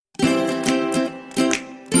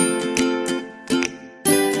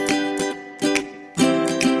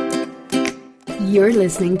You're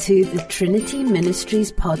listening to the Trinity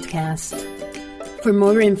Ministries podcast. For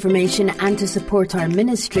more information and to support our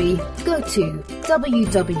ministry, go to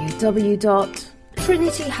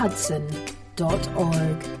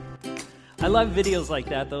www.trinityhudson.org. I love videos like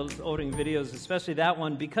that, those opening videos, especially that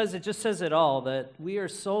one, because it just says it all, that we are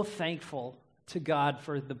so thankful to God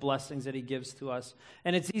for the blessings that He gives to us.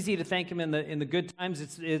 And it's easy to thank Him in the good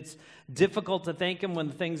times. It's difficult to thank Him when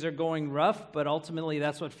things are going rough, but ultimately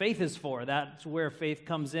that's what faith is for. That's where faith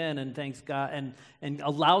comes in and thanks God and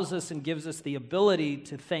allows us and gives us the ability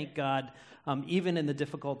to thank God even in the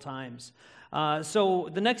difficult times. So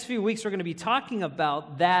the next few weeks we're going to be talking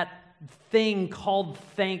about that thing called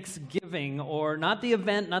Thanksgiving, or not the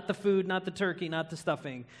event, not the food, not the turkey, not the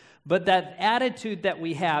stuffing, but that attitude that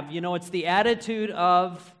we have. You know, it's the attitude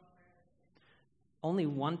of only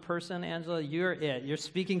one person, Angela. You're it. You're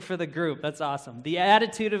speaking for the group. That's awesome. The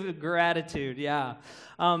attitude of gratitude, yeah.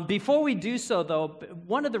 Before we do so, though,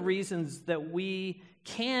 one of the reasons that we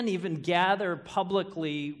can even gather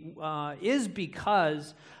publicly is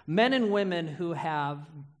because men and women who have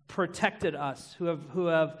protected us, who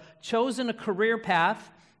have chosen a career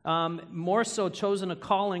path, more so chosen a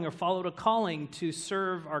calling or followed a calling to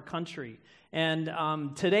serve our country. And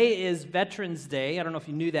today is Veterans Day. I don't know if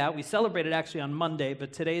you knew that. We celebrated actually on Monday,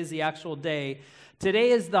 but today is the actual day. Today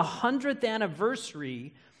is the 100th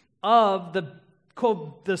anniversary of the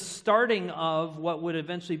starting of what would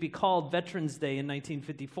eventually be called Veterans Day in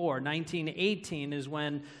 1954. 1918 is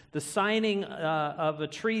when the signing of a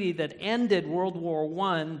treaty that ended World War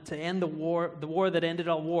I to end the war that ended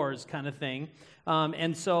all wars kind of thing.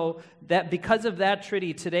 And so that because of that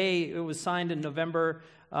treaty, today it was signed in November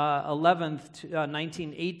 11th,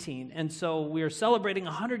 1918. And so we are celebrating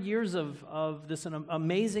 100 years of this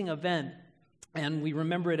amazing event, and we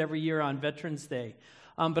remember it every year on Veterans Day.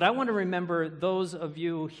 But I want to remember those of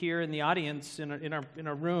you here in the audience, in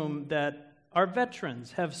our room, that are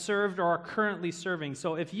veterans, have served or are currently serving.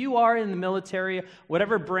 So if you are in the military,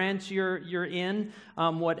 whatever branch you're in,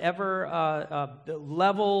 whatever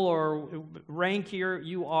level or rank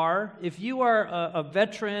you are, if you are a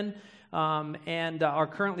veteran and are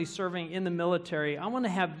currently serving in the military, I want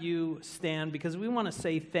to have you stand because we want to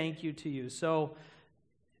say thank you to you. So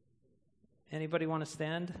anybody want to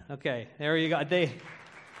stand? Okay, there you go.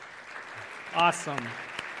 Awesome.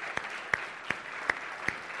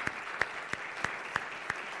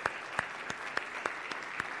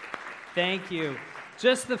 Thank you.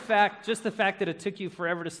 Just the fact that it took you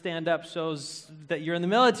forever to stand up shows that you're in the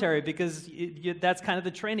military, because that's kind of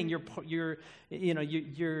the training. You're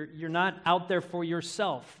not out there for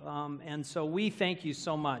yourself, and so we thank you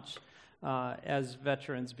so much as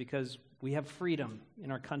veterans, because we have freedom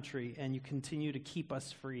in our country, and you continue to keep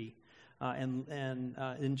us free. And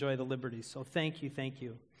enjoy the liberties. So thank you.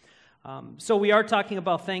 So we are talking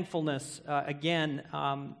about thankfulness again,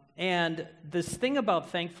 and this thing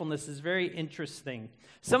about thankfulness is very interesting.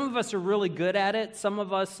 Some of us are really good at it. Some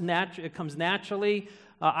of us, it comes naturally.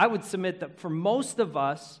 I would submit that for most of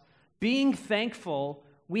us, being thankful,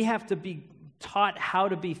 we have to be taught how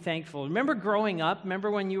to be thankful. Remember growing up?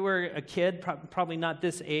 Remember when you were a kid? Probably not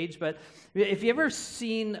this age, but if you ever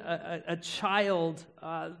seen a child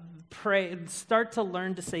pray, start to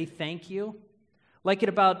learn to say thank you, like at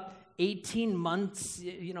about 18 months,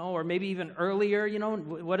 or maybe even earlier,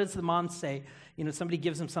 what does the mom say? Somebody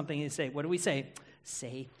gives them something and they say, what do we say?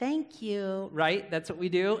 Say thank you, right? That's what we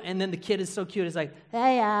do. And then the kid is so cute, it's like,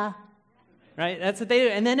 hey, yeah. Right? That's what they do.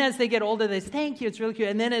 And then as they get older, they say, thank you, it's really cute.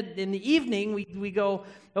 And then in the evening, we go,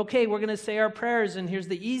 okay, we're going to say our prayers, and here's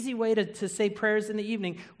the easy way to say prayers in the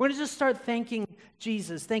evening. We're going to just start thanking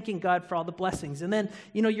Jesus, thanking God for all the blessings. And then,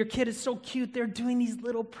 your kid is so cute. They're doing these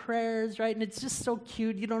little prayers, right? And it's just so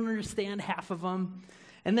cute. You don't understand half of them.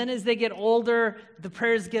 And then as they get older, the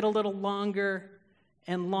prayers get a little longer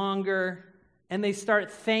and longer, and they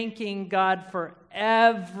start thanking God for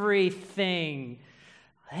everything.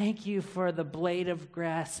 Thank you for the blade of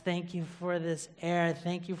grass. Thank you for this air.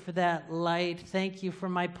 Thank you for that light. Thank you for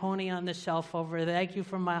my pony on the shelf over there. Thank you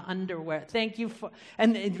for my underwear. Thank you for,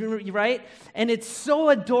 right? And it's so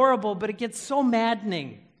adorable, but it gets so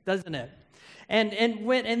maddening, doesn't it? And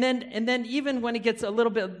then even when it gets a little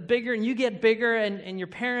bit bigger and you get bigger and your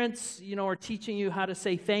parents, are teaching you how to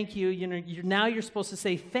say thank you, you're supposed to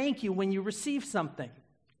say thank you when you receive something.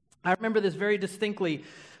 I remember this very distinctly.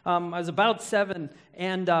 I was about 7,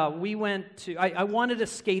 and we went to, I wanted a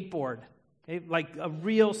skateboard, okay, like a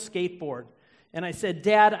real skateboard. And I said,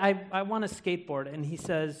 Dad, I want a skateboard. And he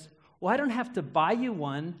says, well, I don't have to buy you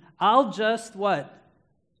one. I'll just, what?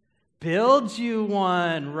 Build you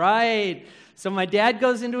one, right? So my dad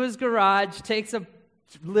goes into his garage, takes a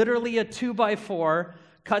literally a 2x4,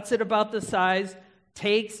 cuts it about the size,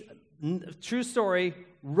 takes, true story,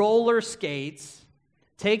 roller skates,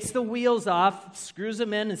 takes the wheels off, screws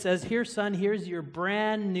them in, and says, "Here, son, here's your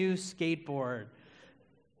brand new skateboard."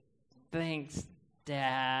 Thanks,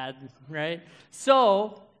 Dad, right?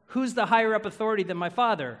 So, who's the higher up authority than my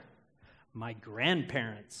father? My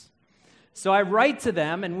grandparents. So I write to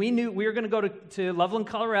them, and we knew we were going to go to Loveland,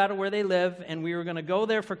 Colorado, where they live, and we were going to go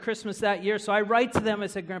there for Christmas that year. So I write to them. I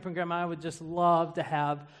said, "Grandpa and Grandma, I would just love to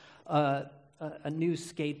have a new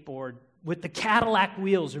skateboard with the Cadillac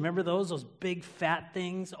wheels." Remember those big fat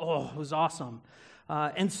things? Oh, it was awesome.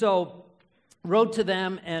 And so wrote to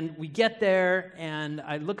them, and we get there, and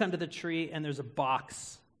I look under the tree, and there's a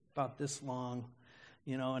box about this long,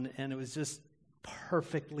 and it was just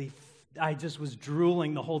perfectly I just was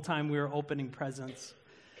drooling the whole time we were opening presents.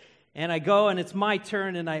 And I go, and it's my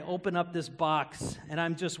turn, and I open up this box, and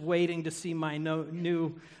I'm just waiting to see my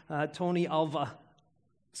new Tony Alva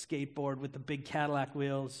skateboard with the big Cadillac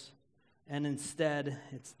wheels. And instead,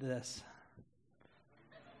 it's this.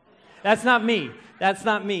 That's not me.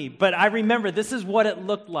 But I remember this is what it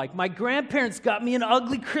looked like. My grandparents got me an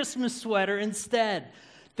ugly Christmas sweater instead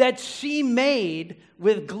that she made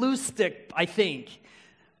with glue stick, I think.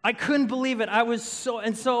 I couldn't believe it.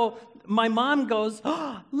 So my mom goes,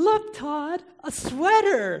 "Oh, look, Todd, a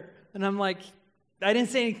sweater." And I'm like, I didn't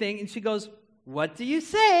say anything. And she goes, "What do you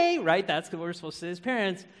say?" Right? That's what we're supposed to say as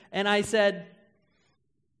parents. And I said,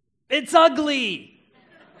 "It's ugly."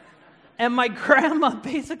 And my grandma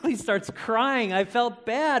basically starts crying. I felt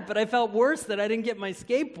bad, but I felt worse that I didn't get my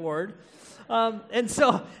skateboard. And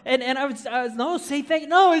I was, "No, say thank you."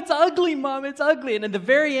 "No, it's ugly, Mom, it's ugly." And at the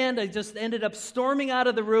very end, I just ended up storming out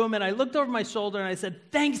of the room, and I looked over my shoulder, and I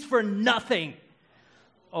said, "Thanks for nothing."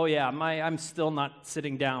 Oh yeah, I'm still not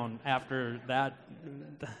sitting down after that.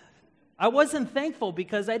 I wasn't thankful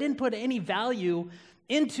because I didn't put any value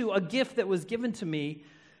into a gift that was given to me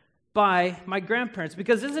by my grandparents.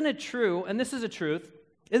 Because isn't it true, and this is a truth,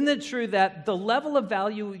 isn't it true that the level of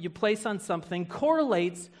value you place on something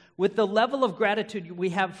correlates with the level of gratitude we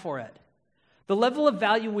have for it? The level of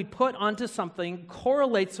value we put onto something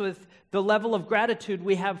correlates with the level of gratitude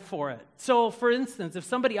we have for it. So, for instance, if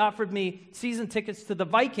somebody offered me season tickets to the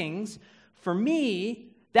Vikings, for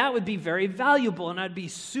me, that would be very valuable, and I'd be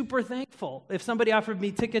super thankful. If somebody offered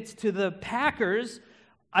me tickets to the Packers,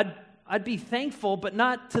 I'd be thankful, but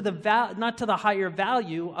not to the higher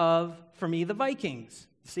value of, for me, the Vikings.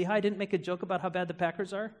 See how I didn't make a joke about how bad the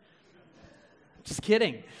Packers are? Just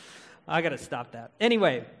kidding. I got to stop that.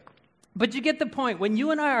 Anyway, but you get the point. When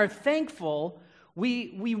you and I are thankful,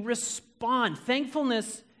 we respond.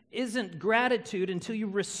 Thankfulness isn't gratitude until you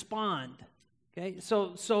respond. Okay?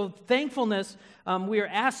 So thankfulness, we are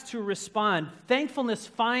asked to respond. Thankfulness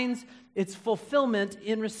finds its fulfillment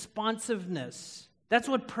in responsiveness. That's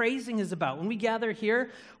what praising is about. When we gather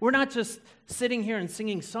here, we're not just sitting here and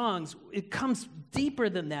singing songs. It comes deeper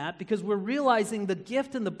than that because we're realizing the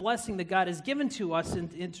gift and the blessing that God has given to us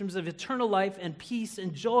in terms of eternal life and peace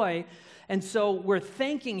and joy. And so we're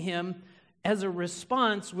thanking Him as a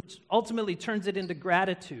response, which ultimately turns it into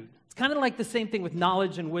gratitude. It's kind of like the same thing with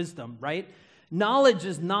knowledge and wisdom, right? Knowledge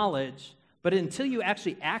is knowledge, but until you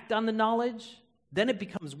actually act on the knowledge, then it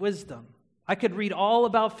becomes wisdom. I could read all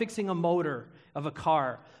about fixing a motor of a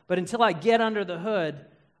car, but until I get under the hood,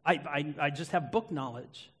 I just have book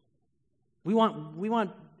knowledge. We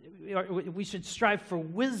should strive for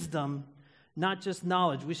wisdom, not just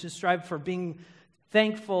knowledge. We should strive for being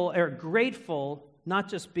thankful or grateful, not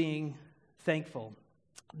just being thankful.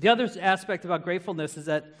 The other aspect about gratefulness is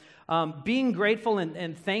that being grateful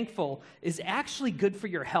and thankful is actually good for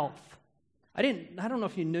your health. I don't know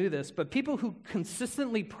if you knew this, but people who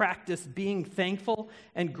consistently practice being thankful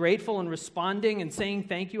and grateful and responding and saying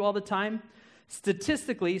thank you all the time,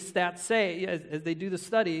 statistically, stats say, as they do the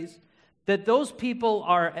studies, that those people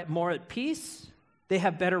are more at peace, they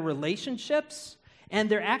have better relationships, and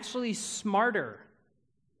they're actually smarter.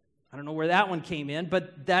 I don't know where that one came in,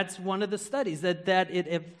 but that's one of the studies, that it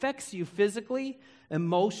affects you physically,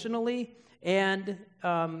 emotionally, and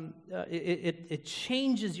it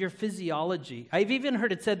changes your physiology. I've even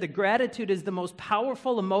heard it said that gratitude is the most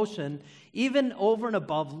powerful emotion, even over and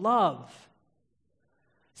above love.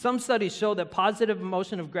 Some studies show that positive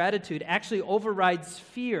emotion of gratitude actually overrides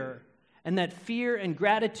fear, and that fear and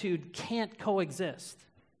gratitude can't coexist.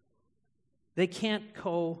 They can't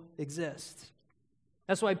coexist.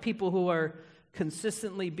 That's why people who are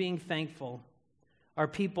consistently being thankful are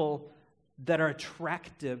people that are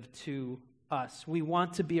attractive to us. We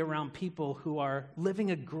want to be around people who are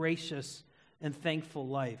living a gracious and thankful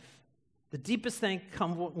life. The deepest thanks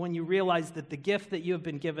come when you realize that the gift that you have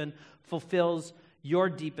been given fulfills your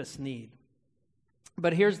deepest need.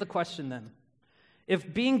 But here's the question then.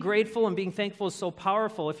 If being grateful and being thankful is so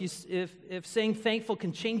powerful, if saying thankful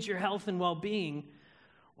can change your health and well-being,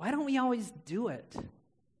 why don't we always do it?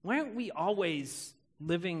 Why aren't we always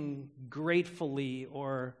living gratefully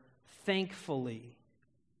or thankfully?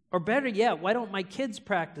 Or better yet, why don't my kids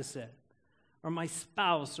practice it? Or my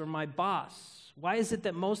spouse or my boss? Why is it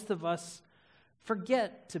that most of us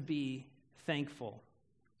forget to be thankful?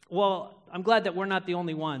 Well, I'm glad that we're not the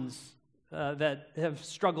only ones that have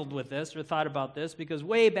struggled with this or thought about this, because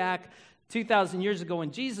way back 2,000 years ago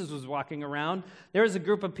when Jesus was walking around, there was a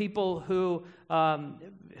group of people who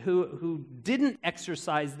didn't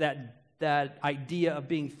exercise that idea of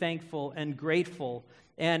being thankful and grateful.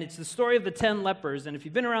 And it's the story of the 10 lepers. And if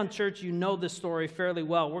you've been around church, you know this story fairly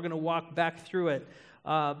well. We're going to walk back through it.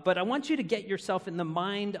 But I want you to get yourself in the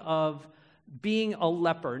mind of being a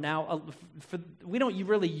leper. Now, we don't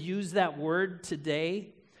really use that word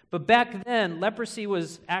today. But back then, leprosy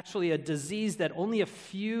was actually a disease that only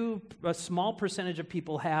a small percentage of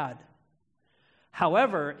people had.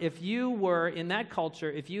 However, if you were in that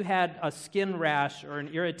culture, if you had a skin rash or an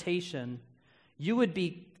irritation, you would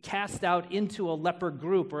be cast out into a leper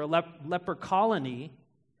group or a leper colony,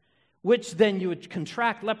 which then you would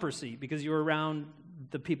contract leprosy because you were around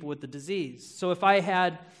the people with the disease. So if I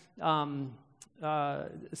had some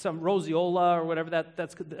roseola or whatever,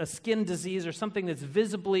 that's a skin disease or something that's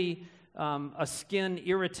visibly a skin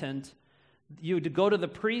irritant, you would go to the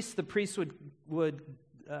priest would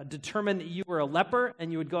determine that you were a leper,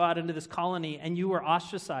 and you would go out into this colony, and you were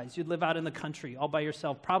ostracized. You'd live out in the country all by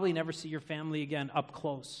yourself, probably never see your family again up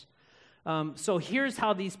close. So here's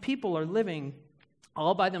how these people are living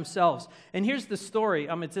all by themselves. And here's the story.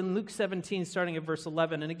 It's in Luke 17, starting at verse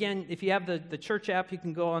 11. And again, if you have the church app, you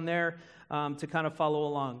can go on there to kind of follow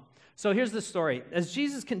along. So here's the story. As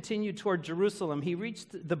Jesus continued toward Jerusalem, he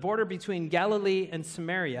reached the border between Galilee and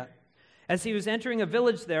Samaria. As he was entering a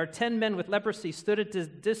village there, 10 men with leprosy stood at a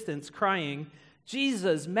distance crying,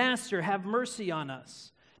 "Jesus, Master, have mercy on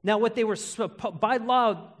us." Now, what they were, by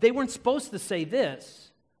law, they weren't supposed to say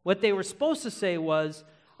this. What they were supposed to say was,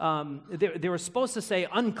 they were supposed to say,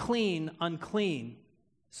 "Unclean, unclean,"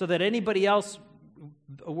 so that anybody else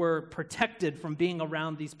were protected from being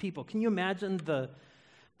around these people. Can you imagine the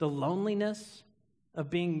loneliness of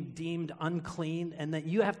being deemed unclean and that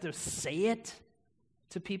you have to say it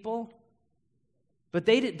to people? But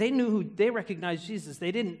they recognized Jesus.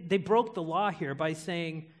 They broke the law here by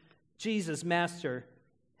saying, "Jesus, Master,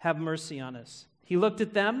 have mercy on us." He looked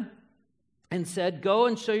at them and said, "Go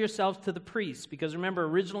and show yourselves to the priests." Because remember,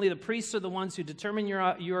 originally the priests are the ones who determine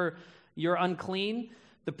you're unclean.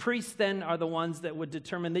 The priests then are the ones that would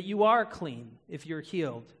determine that you are clean if you're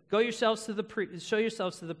healed. Show yourselves to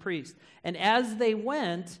the priest. And as they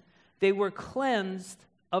went, they were cleansed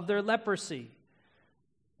of their leprosy.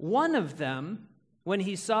 One of them, when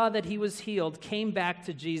he saw that he was healed, came back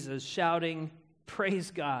to Jesus, shouting,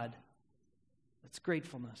 "Praise God." That's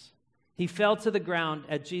gratefulness. He fell to the ground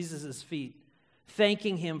at Jesus' feet,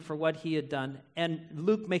 thanking him for what he had done. And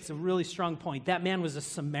Luke makes a really strong point. That man was a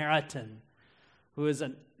Samaritan who is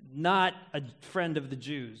not a friend of the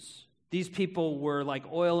Jews. These people were like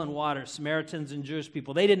oil and water, Samaritans and Jewish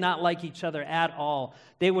people. They did not like each other at all.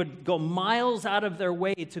 They would go miles out of their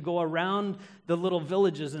way to go around the little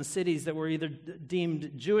villages and cities that were either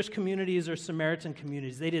deemed Jewish communities or Samaritan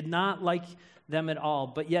communities. They did not like them at all.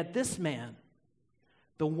 But yet this man,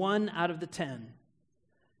 the one out of the 10,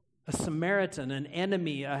 a Samaritan, an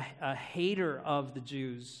enemy, a hater of the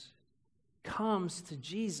Jews, comes to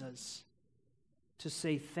Jesus to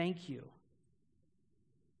say thank you.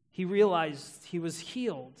 He realized he was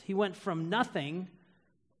healed. He went from nothing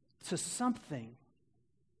to something.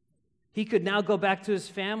 He could now go back to his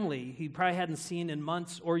family he probably hadn't seen in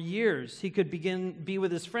months or years. He could be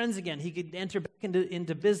with his friends again. He could enter back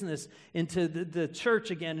into business, into the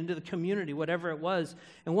church again, into the community, whatever it was.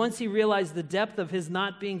 And once he realized the depth of his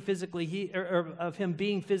not being physically of him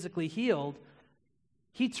being physically healed,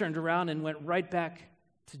 he turned around and went right back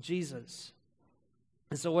to Jesus.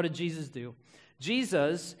 And so what did Jesus do?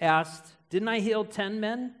 Jesus asked, "Didn't I heal 10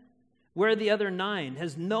 men? Where are the other 9?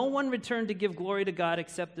 Has no one returned to give glory to God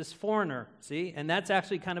except this foreigner?" See? And that's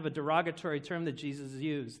actually kind of a derogatory term that Jesus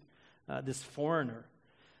used, this foreigner.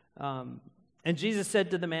 And Jesus said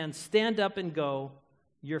to the man, "Stand up and go.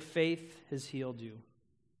 Your faith has healed you."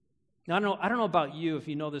 Now, I don't know about you if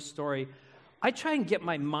you know this story. I try and get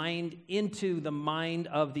my mind into the mind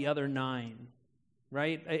of the other 9,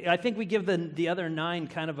 right? I think we give the other 9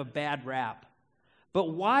 kind of a bad rap.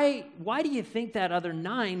 But why do you think that other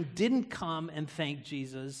 9 didn't come and thank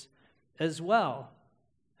Jesus as well?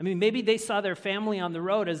 I mean, maybe they saw their family on the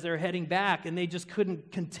road as they're heading back, and they just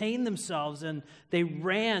couldn't contain themselves, and they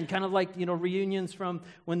ran, kind of like, reunions from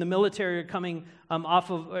when the military are coming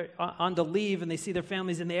on to leave, and they see their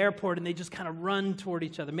families in the airport, and they just kind of run toward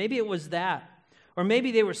each other. Maybe it was that. Or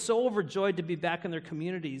maybe they were so overjoyed to be back in their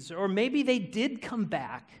communities. Or maybe they did come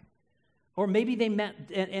back. Or maybe they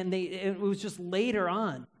met, and it was just later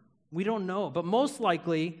on. We don't know. But most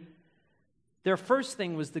likely, their first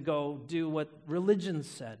thing was to go do what religion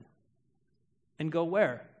said. And go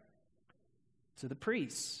where? To the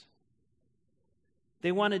priests.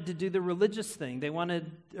 They wanted to do the religious thing. They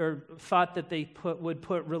thought that they would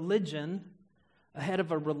put religion ahead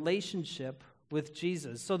of a relationship with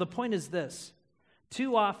Jesus. So the point is this.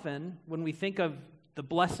 Too often, when we think of the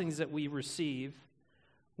blessings that we receive,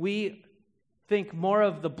 we think more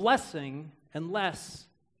of the blessing and less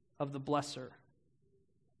of the blesser.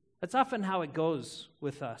 That's often how it goes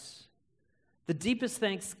with us. The deepest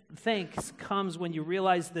thanks comes when you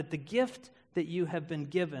realize that the gift that you have been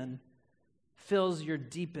given fills your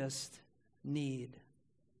deepest need.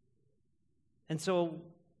 And so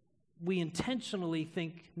we intentionally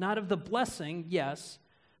think not of the blessing, yes,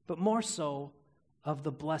 but more so of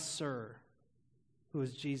the blesser, who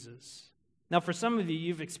is Jesus. Now, for some of you,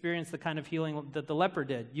 you've experienced the kind of healing that the leper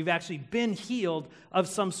did. You've actually been healed of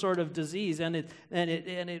some sort of disease, and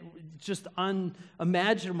it just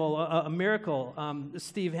unimaginable, a miracle.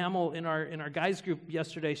 Steve Hamill in our guys group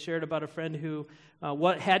yesterday shared about a friend who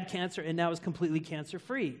had cancer and now is completely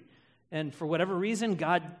cancer-free. And for whatever reason,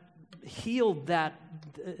 God healed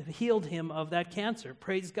him of that cancer.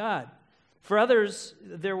 Praise God. For others,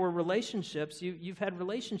 there were relationships. You've had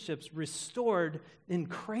relationships restored in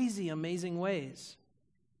crazy, amazing ways.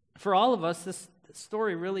 For all of us, this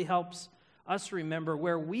story really helps us remember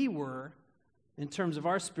where we were in terms of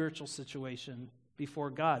our spiritual situation before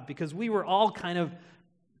God, because we were all kind of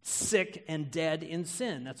sick and dead in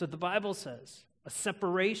sin. That's what the Bible says, a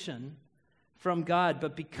separation from God.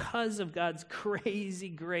 But because of God's crazy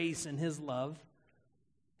grace and his love,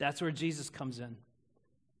 that's where Jesus comes in.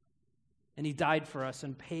 And he died for us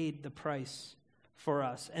and paid the price for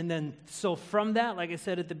us. And then, so from that, like I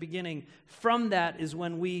said at the beginning, from that is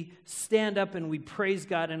when we stand up and we praise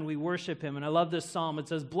God and we worship him. And I love this psalm. It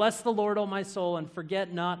says, "Bless the Lord, O my soul, and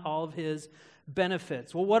forget not all of his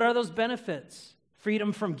benefits." Well, what are those benefits?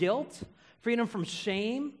 Freedom from guilt, freedom from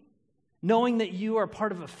shame, knowing that you are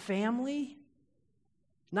part of a family,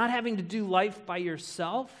 not having to do life by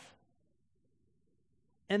yourself.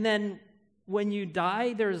 And then when you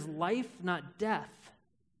die, there's life, not death,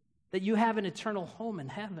 that you have an eternal home in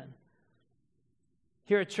heaven.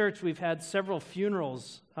 Here at church, we've had several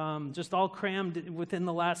funerals, just all crammed within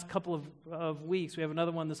the last couple of weeks. We have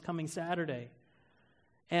another one this coming Saturday.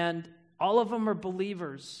 And all of them are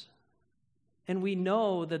believers. And we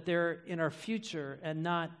know that they're in our future and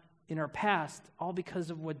not in our past, all because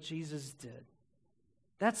of what Jesus did.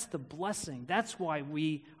 That's the blessing. That's why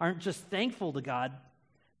we aren't just thankful to God,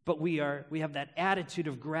 but we have that attitude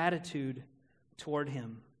of gratitude toward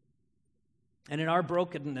him. And in our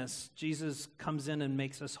brokenness, Jesus comes in and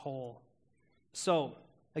makes us whole. So,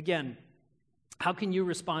 again, how can you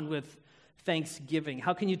respond with thanksgiving?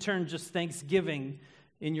 How can you turn just thanksgiving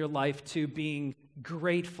in your life to being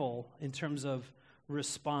grateful in terms of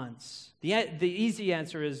response? The easy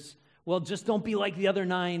answer is, well, just don't be like the other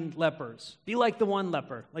 9 lepers. Be like the one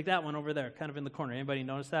leper, like that one over there, kind of in the corner. Anybody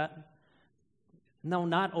notice that? No,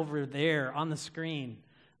 not over there on the screen.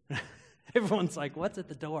 Everyone's like, what's at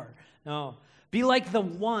the door? No. Be like the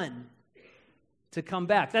one to come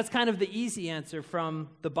back. That's kind of the easy answer from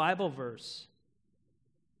the Bible verse.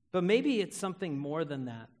 But maybe it's something more than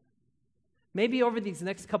that. Maybe over these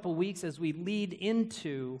next couple weeks as we lead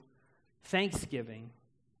into Thanksgiving,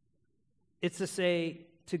 it's to say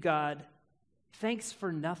to God, thanks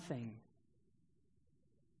for nothing.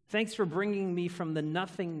 Thanks for bringing me from the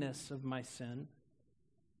nothingness of my sin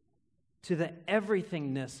to the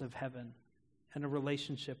everythingness of heaven and a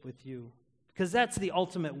relationship with you. Because that's the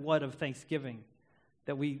ultimate what of thanksgiving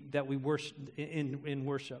that we worship in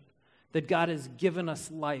worship. That God has given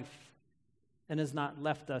us life and has not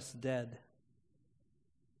left us dead.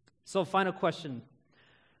 So, final question.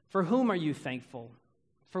 For whom are you thankful?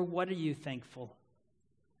 For what are you thankful?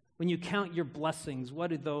 When you count your blessings,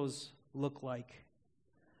 what do those look like?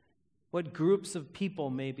 What groups of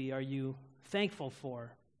people maybe are you thankful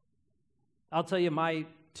for? I'll tell you my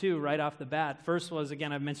 2 right off the bat. First was,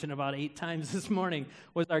 again, I've mentioned about 8 times this morning,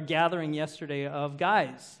 was our gathering yesterday of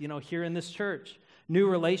guys, here in this church. new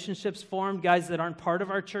relationships formed. Guys that aren't part of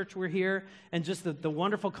our church were here, and just the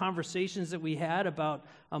wonderful conversations that we had about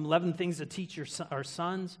 11 things to teach our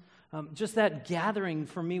sons. Just that gathering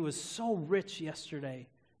for me was so rich yesterday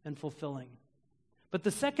and fulfilling. But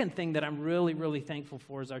the second thing that I'm really, really thankful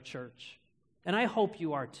for is our church. And I hope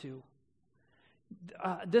you are too.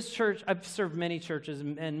 This church, I've served many churches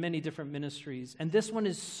and many different ministries, and this one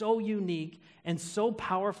is so unique and so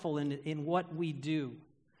powerful in what we do.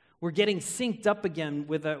 We're getting synced up again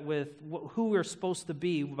with who we're supposed to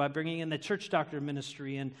be by bringing in the church doctor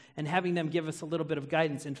ministry and having them give us a little bit of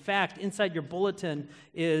guidance. In fact, inside your bulletin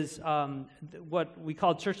is what we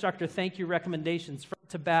call church doctor thank you recommendations, front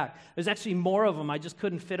to back. There's actually more of them. I just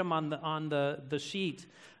couldn't fit them on the sheet.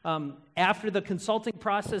 After the consulting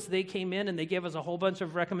process, they came in and they gave us a whole bunch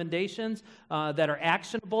of recommendations that are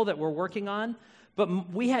actionable that we're working on.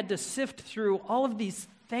 But we had to sift through all of these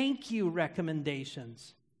thank you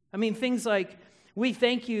recommendations. I mean, things like, we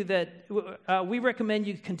thank you that, we recommend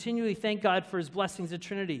you continually thank God for his blessings at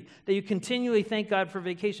Trinity, that you continually thank God for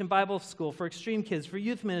Vacation Bible School, for Extreme Kids, for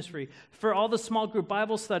youth ministry, for all the small group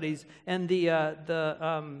Bible studies, and the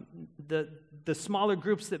smaller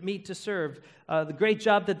groups that meet to serve, the great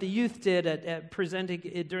job that the youth did at presenting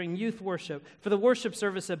it during youth worship, for the worship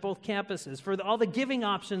service at both campuses, for all the giving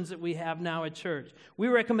options that we have now at church. We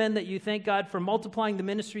recommend that you thank God for multiplying the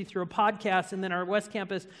ministry through a podcast, and then our West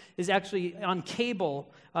Campus is actually on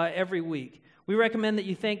cable every week. We recommend that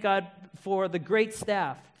you thank God for the great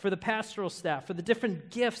staff, for the pastoral staff, for the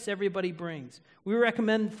different gifts everybody brings. We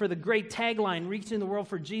recommend for the great tagline, reaching the world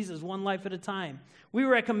for Jesus, one life at a time. We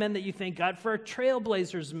recommend that you thank God for our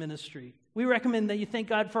Trailblazers ministry. We recommend that you thank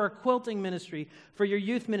God for our quilting ministry, for your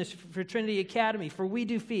youth ministry, for Trinity Academy, for We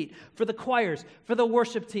Do Feet, for the choirs, for the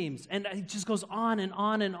worship teams. And it just goes on and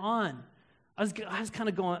on and on. I was kind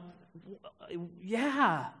of going,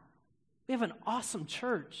 yeah, we have an awesome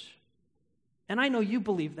church. And I know you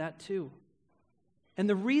believe that too. And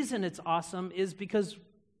the reason it's awesome is because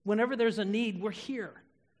whenever there's a need, we're here.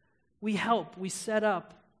 We help, we set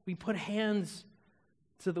up, we put hands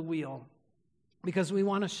to the wheel because we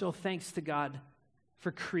want to show thanks to God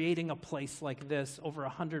for creating a place like this over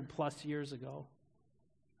 100+ years ago,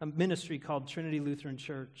 a ministry called Trinity Lutheran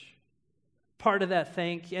Church. Part of that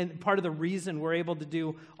and part of the reason we're able to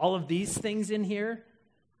do all of these things in here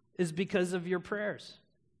is because of your prayers.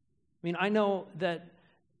 I mean, I know that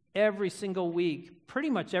every single week, pretty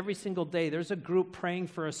much every single day, there's a group praying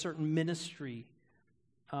for a certain ministry.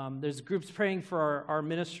 There's groups praying for our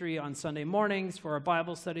ministry on Sunday mornings, for our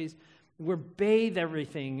Bible studies. We're bathe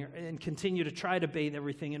everything and continue to try to bathe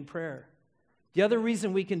everything in prayer. The other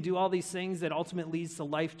reason we can do all these things that ultimately leads to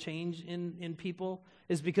life change in people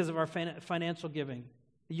is because of our financial giving.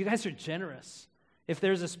 You guys are generous. If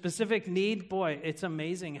there's a specific need, boy, it's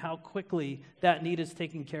amazing how quickly that need is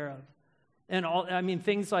taken care of. And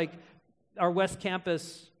things like our West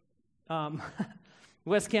Campus,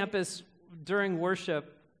 during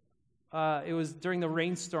worship, it was during the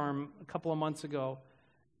rainstorm a couple of months ago,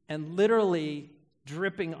 and literally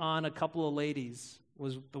dripping on a couple of ladies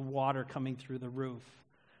was the water coming through the roof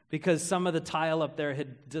because some of the tile up there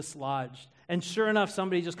had dislodged. And sure enough,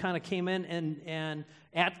 somebody just kind of came in and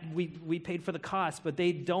we paid for the cost, but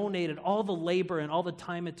they donated all the labor and all the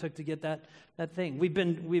time it took to get that thing. We've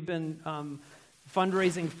been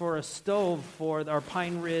fundraising for a stove for our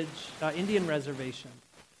Pine Ridge Indian Reservation.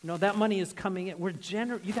 You know, that money is coming in.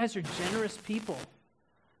 You guys are generous people.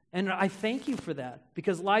 And I thank you for that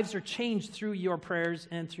because lives are changed through your prayers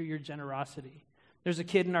and through your generosity. There's a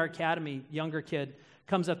kid in our academy, younger kid,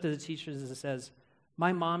 comes up to the teachers and says,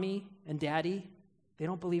 "My mommy and daddy, they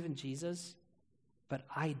don't believe in Jesus, but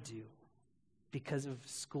I do because of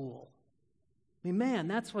school." I mean, man,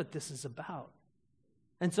 that's what this is about.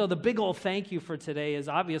 And so the big old thank you for today is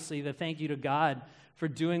obviously the thank you to God for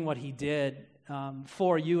doing what he did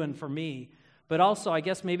for you and for me. But also, I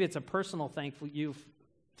guess maybe it's a personal thank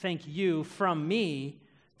you from me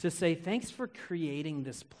to say thanks for creating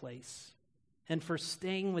this place and for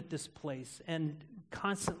staying with this place and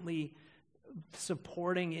constantly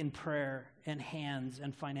supporting in prayer and hands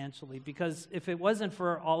and financially. Because if it wasn't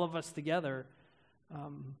for all of us together,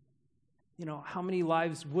 how many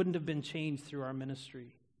lives wouldn't have been changed through our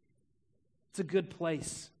ministry? It's a good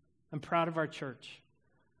place. I'm proud of our church.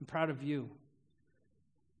 I'm proud of you.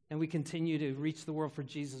 And we continue to reach the world for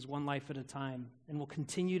Jesus one life at a time, and we'll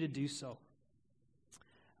continue to do so.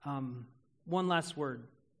 One last word.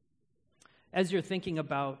 As you're thinking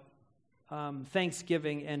about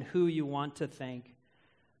Thanksgiving and who you want to thank,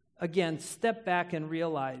 again, step back and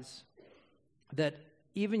realize that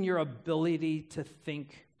even your ability to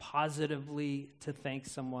think positively to thank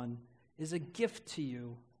someone is a gift to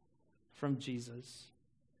you from Jesus.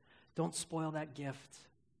 Don't spoil that gift.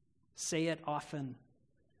 Say it often.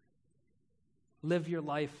 Live your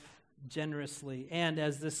life generously. And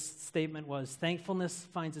as this statement was, thankfulness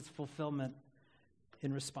finds its fulfillment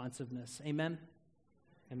in responsiveness. Amen?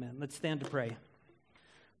 Amen. Let's stand to pray.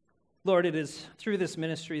 Lord, it is through this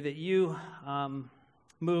ministry that you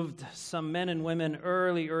moved some men and women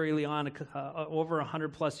early on, over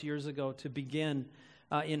 100 plus years ago, to begin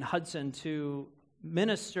in Hudson to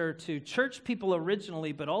minister to church people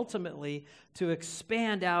originally, but ultimately to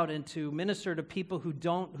expand out and to minister to people who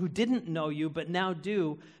didn't know you, but now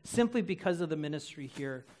do, simply because of the ministry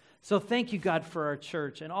here. So thank you, God, for our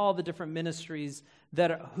church and all the different ministries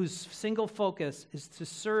whose single focus is to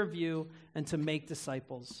serve you and to make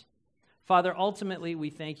disciples. Father, ultimately, we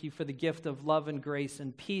thank you for the gift of love and grace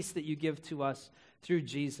and peace that you give to us through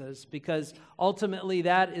Jesus, because ultimately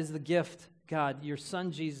that is the gift, God. Your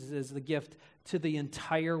Son Jesus is the gift to the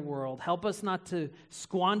entire world. Help us not to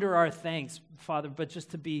squander our thanks, Father, but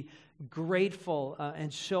just to be grateful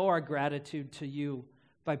and show our gratitude to you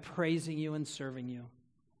by praising you and serving you.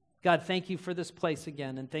 God, thank you for this place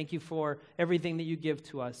again, and thank you for everything that you give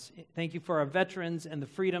to us. Thank you for our veterans and the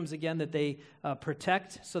freedoms, again, that they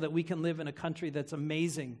protect so that we can live in a country that's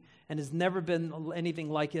amazing and has never been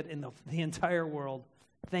anything like it in the entire world.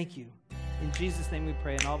 Thank you. In Jesus' name we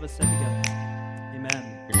pray, and all of us said together,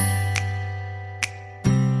 amen.